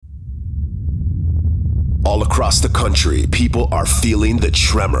All across the country, people are feeling the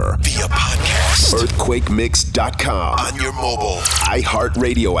tremor via podcast. Earthquakemix.com. On your mobile,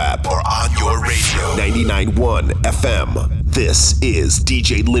 iHeartRadio app, or on your radio. 99.1 FM. This is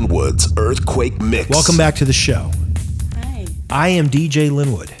DJ Lynnwood's Earthquake Mix. Welcome back to the show. Hi. I am DJ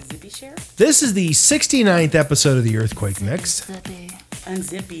Lynnwood. Zippy share? This is the 69th episode of the Earthquake Mix. Zippy.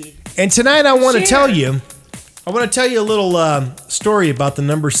 Unzippy. And tonight I want to tell you a little story about the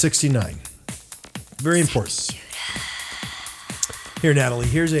number 69. Very important. Here, Natalie,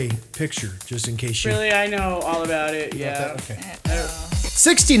 here's a picture, just in case you... Really, I know all about it, yeah. Okay.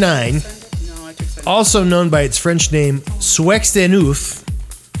 69, No, I took some. also known by its French name, Suexteneuf.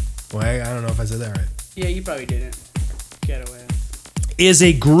 Well, I don't know if I said that right. Yeah, you probably didn't. Get away. Is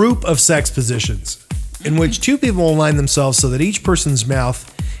a group of sex positions in which two people align themselves so that each person's mouth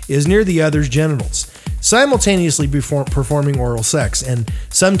is near the other's genitals, simultaneously performing oral sex and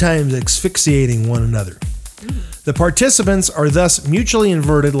sometimes asphyxiating one another. The participants are thus mutually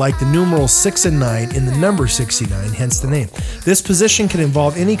inverted like the numerals 6 and 9 in the number 69, hence the name. This position can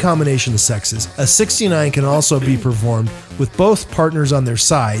involve any combination of sexes. A 69 can also be performed with both partners on their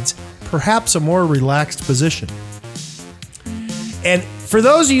sides, perhaps a more relaxed position. And for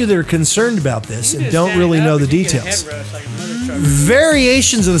those of you that are concerned about this and don't really know the details,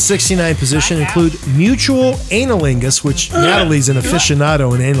 variations of the 69 position include mutual analingus, which Natalie's an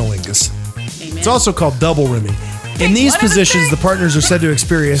aficionado in analingus. It's also called double rimming. In these positions, the partners are said to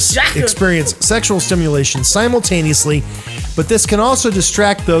experience sexual stimulation simultaneously, but this can also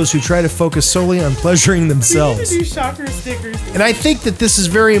distract those who try to focus solely on pleasuring themselves. We need to do shocker stickers. And I think that this is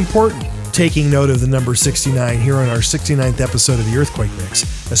very important, taking note of the number 69 here on our 69th episode of the Earthquake Mix,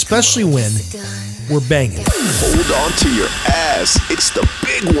 especially when we're banging. Hold on to your ass. It's the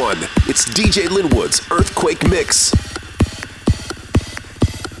big one. It's DJ Lynnwood's Earthquake Mix.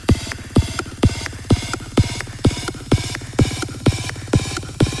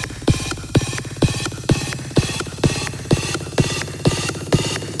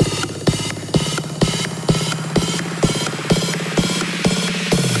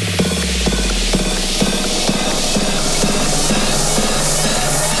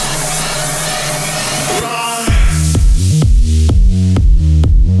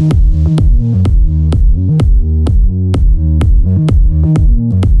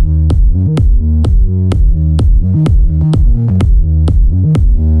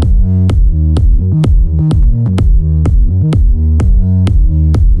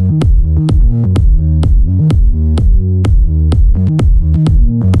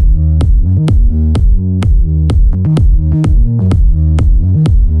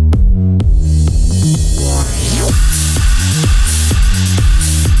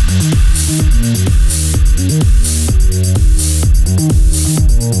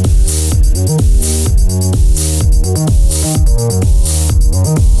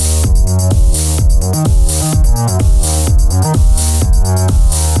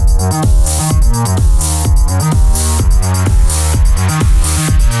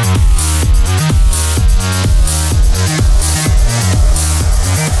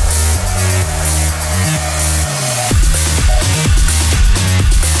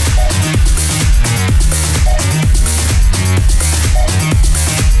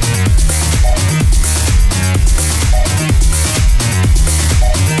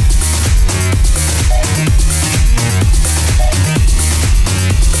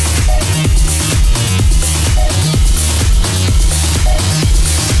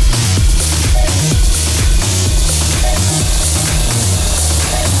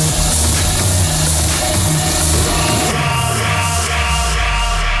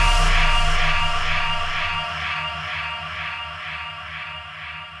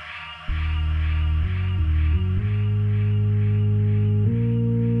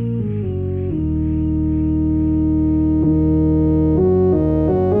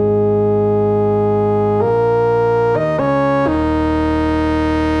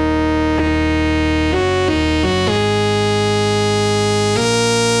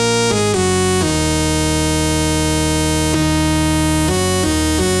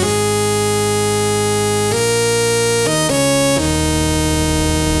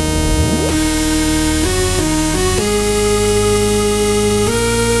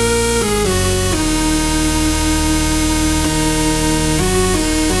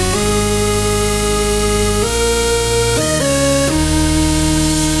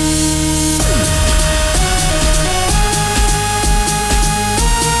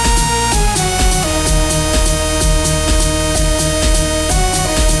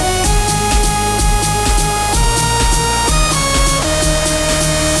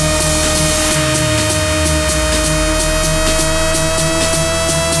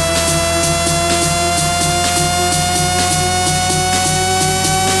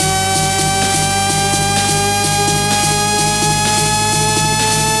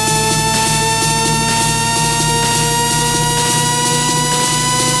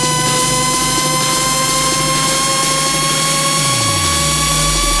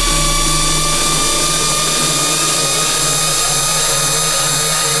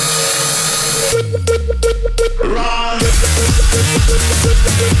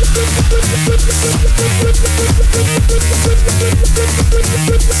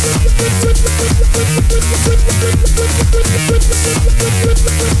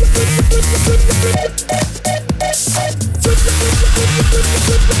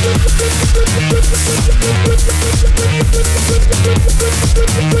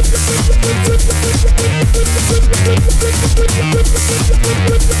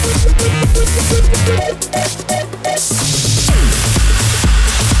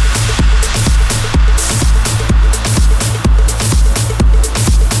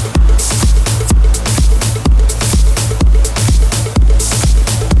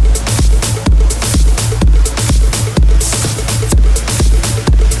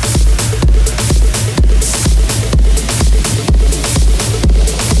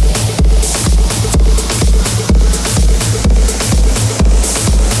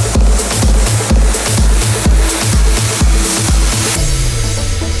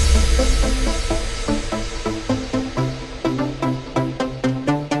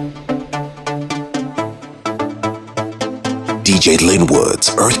 DJ Lynnwood's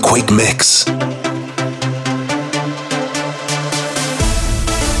Earthquake Mix.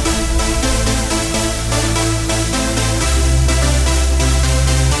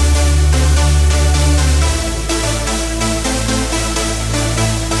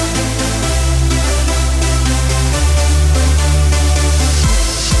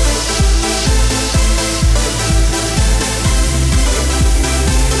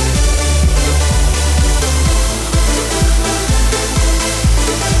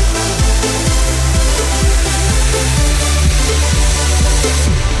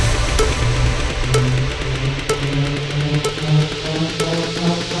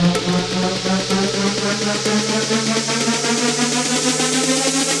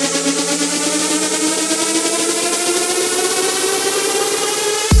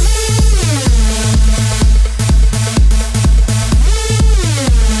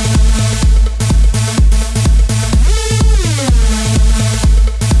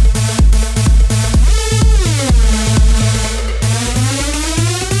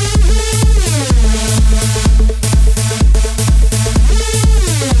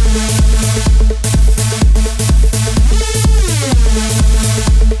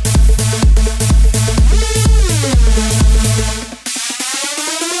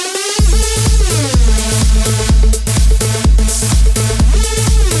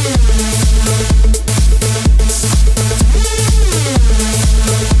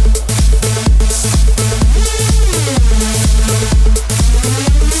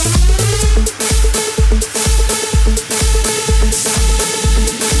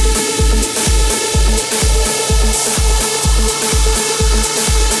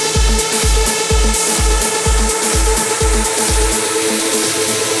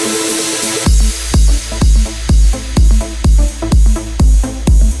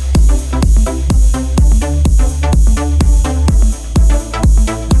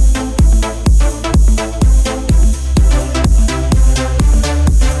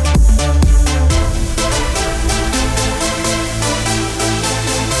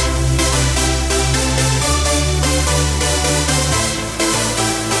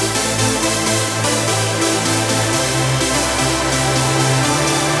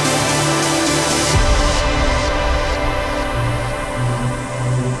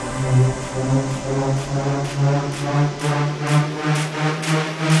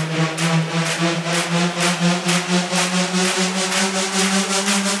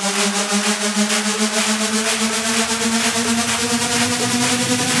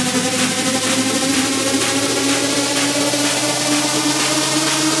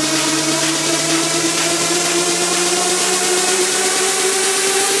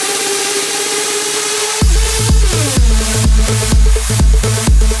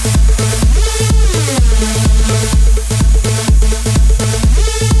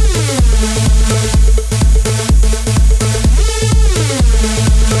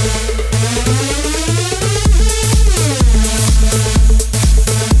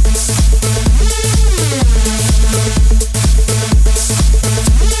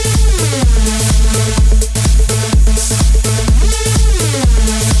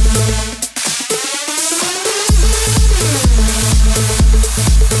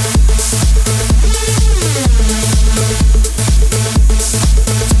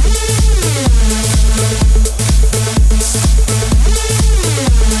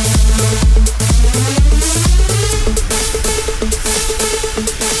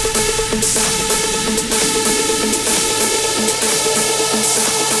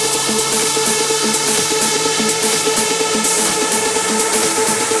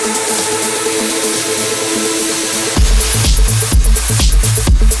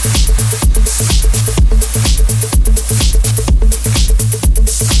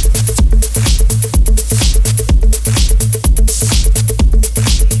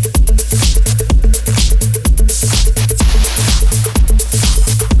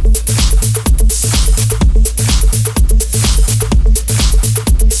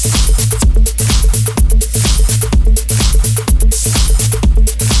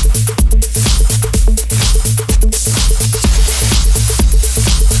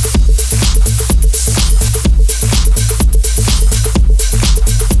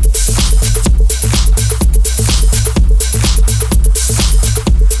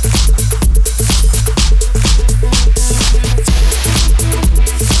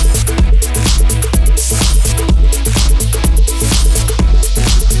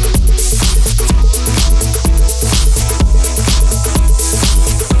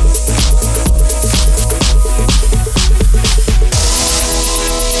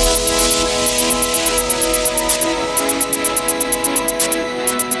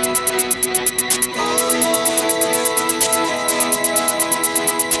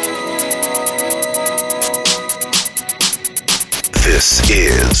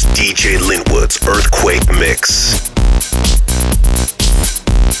 is DJ Lynnwood's Earthquake Mix.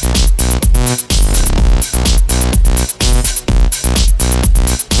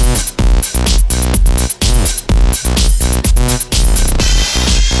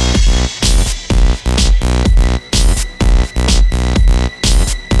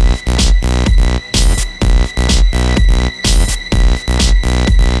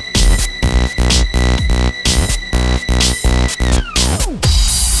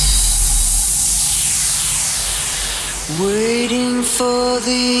 Waiting for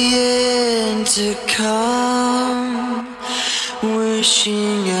the end to come,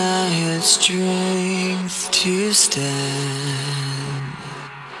 wishing I had strength to stand.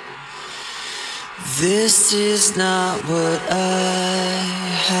 This is not what I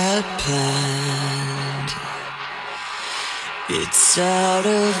had planned. It's out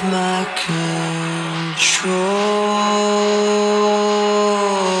of my control.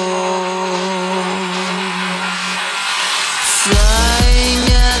 Flying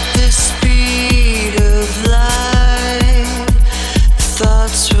at the speed of light,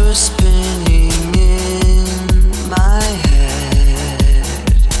 thoughts were spinning in my head.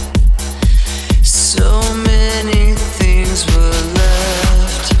 So many things were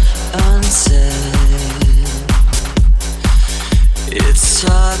left unsaid. It's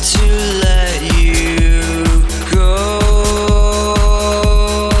hard to let you go.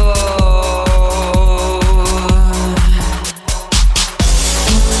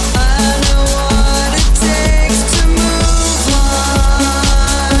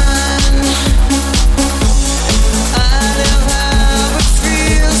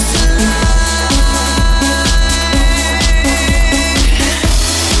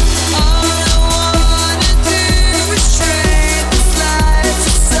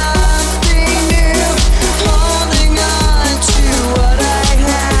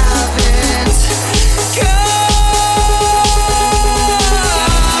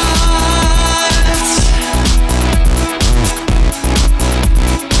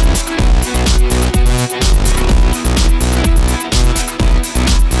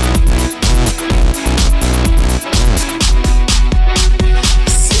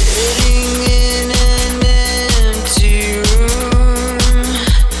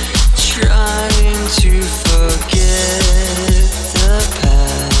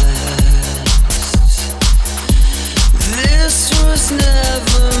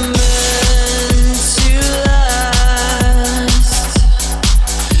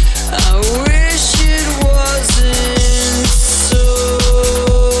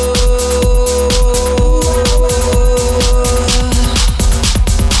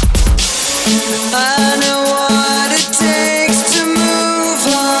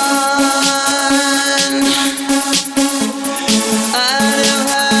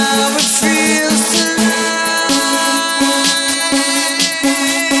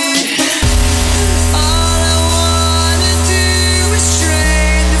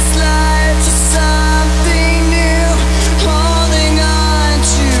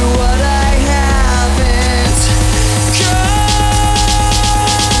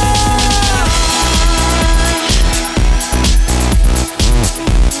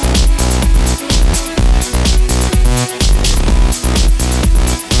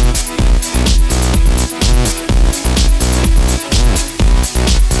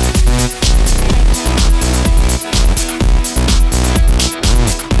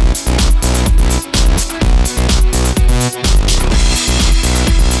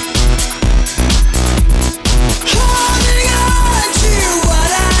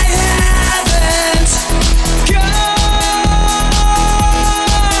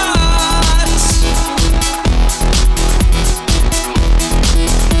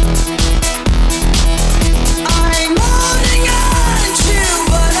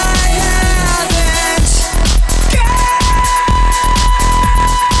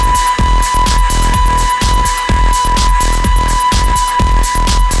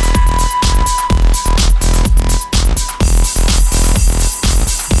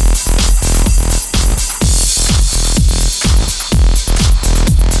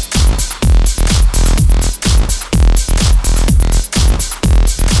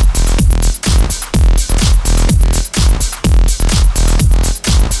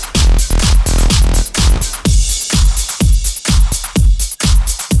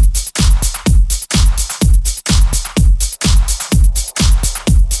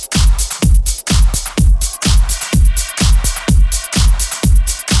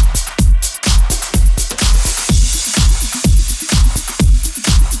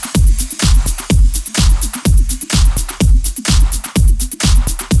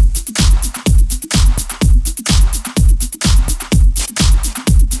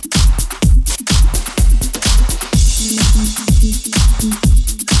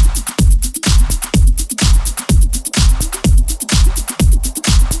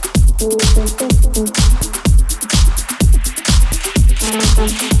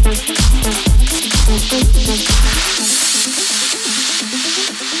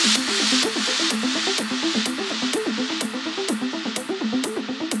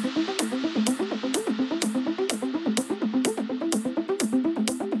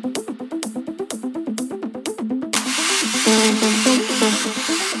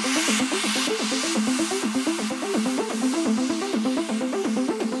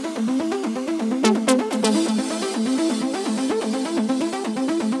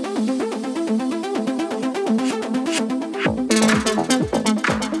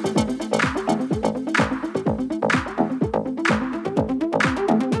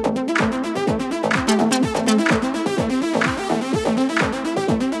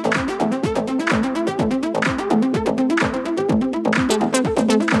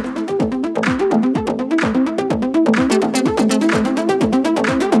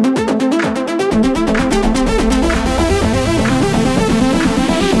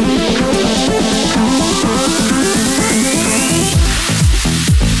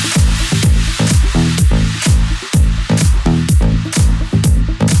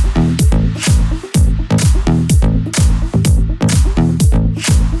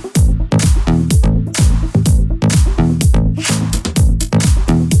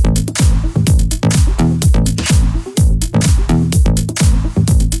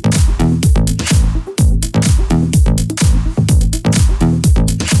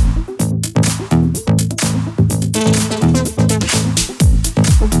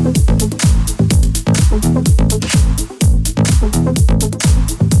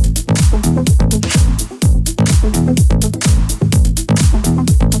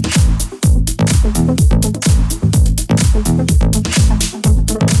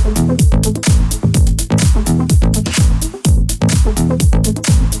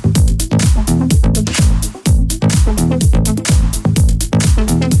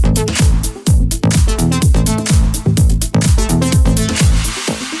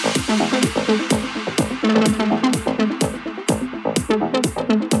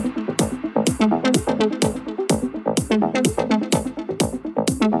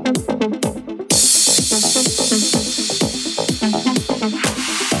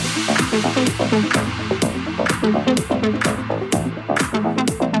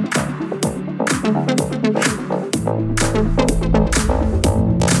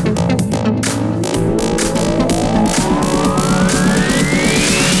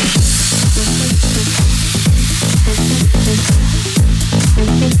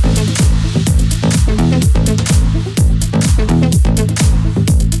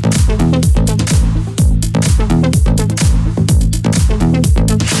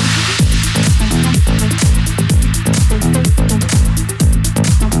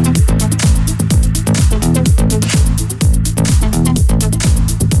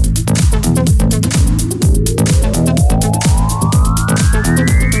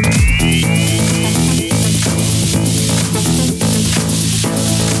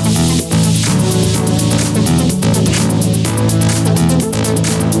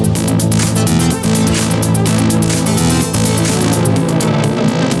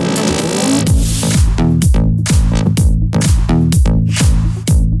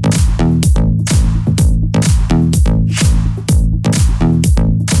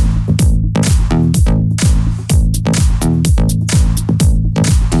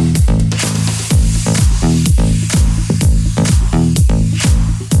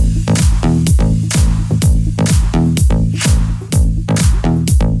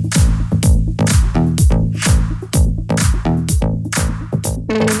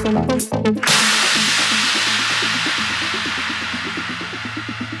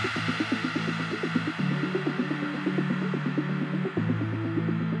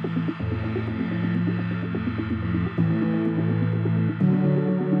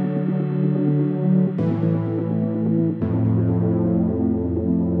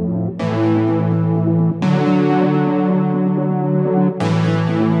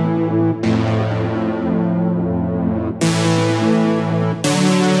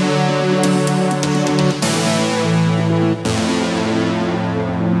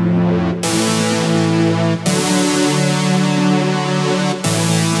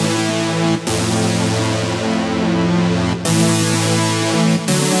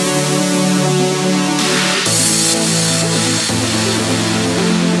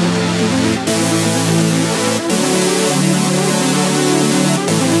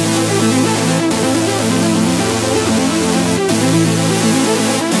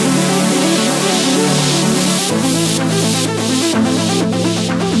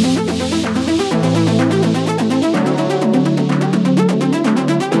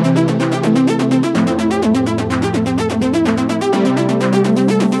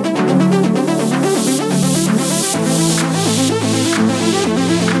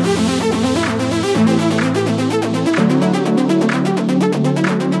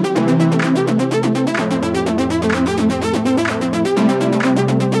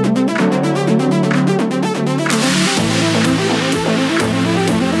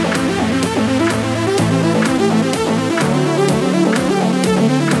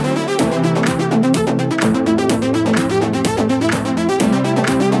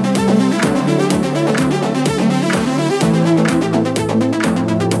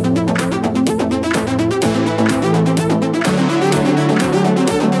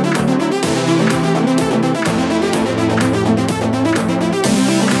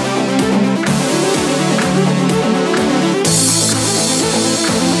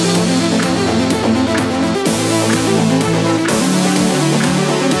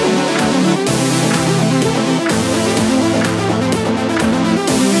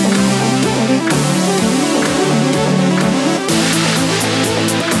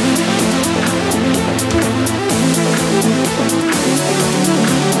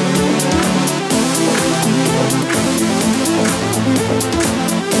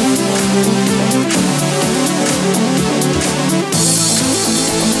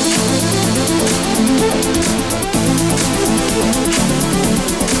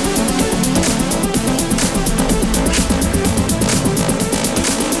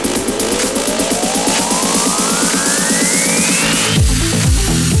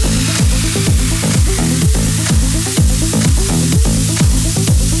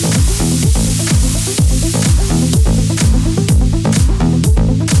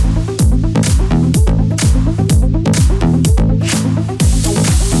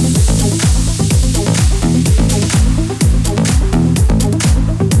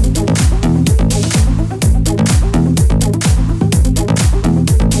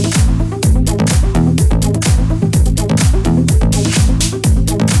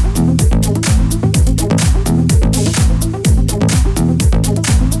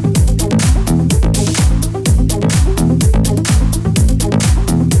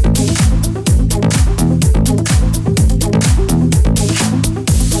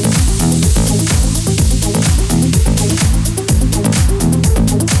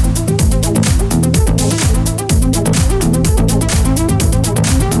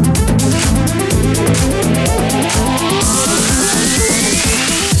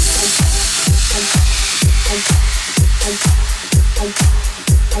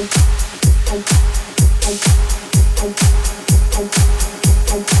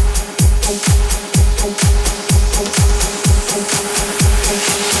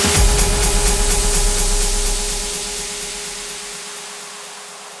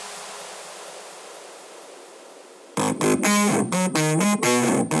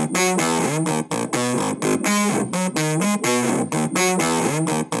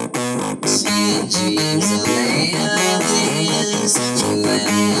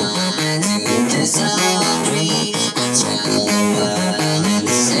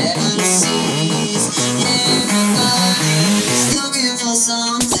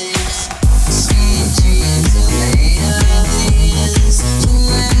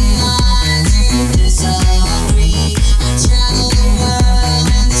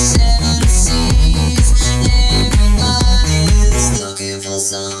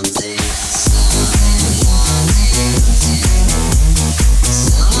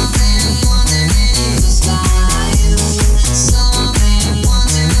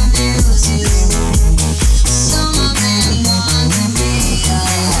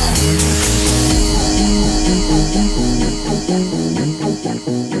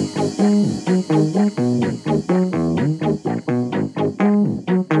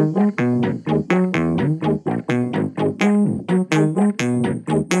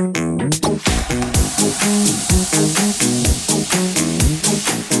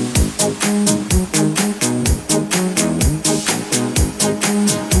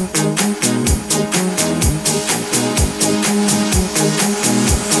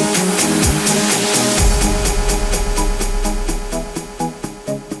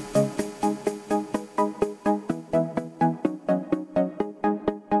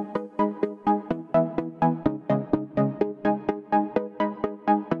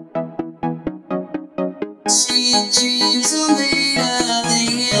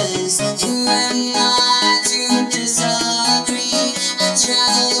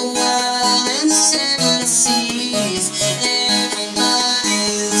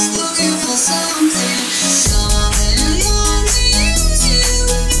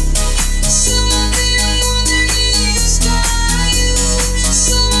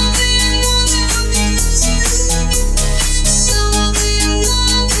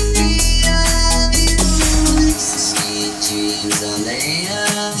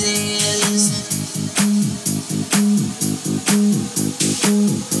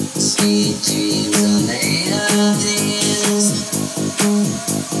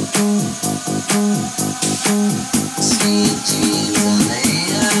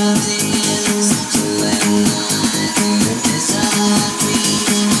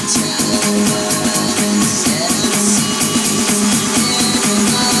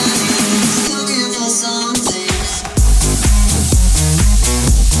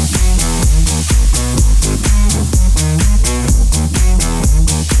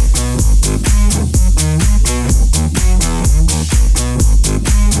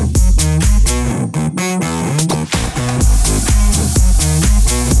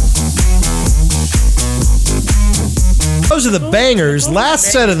 Those are the bangers.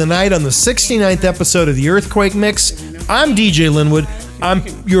 Last set of the night on the 69th episode of the Earthquake Mix. I'm DJ Lynnwood. I'm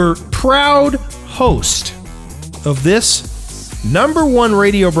your proud host of this #1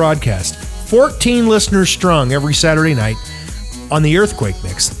 radio broadcast, 14 listeners strong every Saturday night on the Earthquake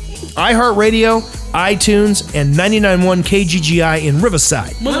Mix. iHeartRadio, iTunes, and 99.1 KGGI in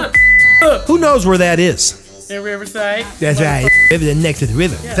Riverside. Who knows where that is? In Riverside. That's right. Next to the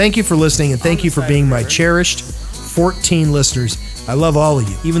river. Yeah. Thank you for listening, and thank you for being my cherished 14 listeners. I love all of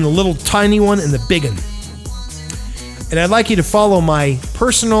you, even the little tiny one and the big one. And I'd like you to follow my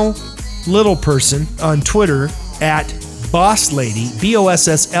personal little person on Twitter at BossLady,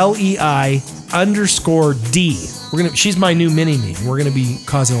 BOSSLEI_D. She's my new mini-me. We're going to be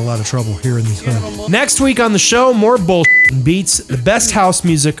causing a lot of trouble here in the hood. Next week on the show, more bullshit and beats, the best house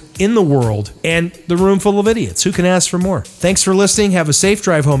music in the world, and the room full of idiots. Who can ask for more? Thanks for listening. Have a safe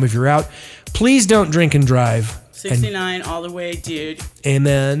drive home if you're out. Please don't drink and drive. 69 all the way, dude.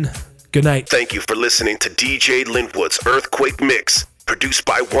 Amen. Good night. Thank you for listening to DJ Lynnwood's Earthquake Mix, produced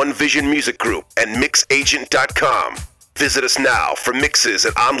by One Vision Music Group and mixagent.com. Visit us now for mixes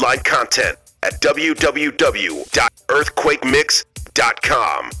and online content at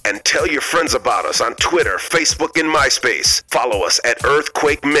www.earthquakemix.com, and tell your friends about us on Twitter, Facebook, and MySpace. Follow us at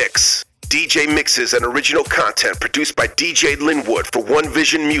Earthquake Mix. DJ mixes and original content produced by DJ Lynnwood for One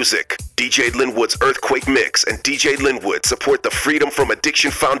Vision Music. DJ Lynnwood's Earthquake Mix and DJ Lynnwood support the Freedom from Addiction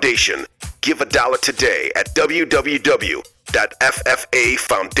Foundation. Give $1 today at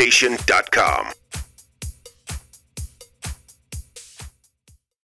www.ffafoundation.com.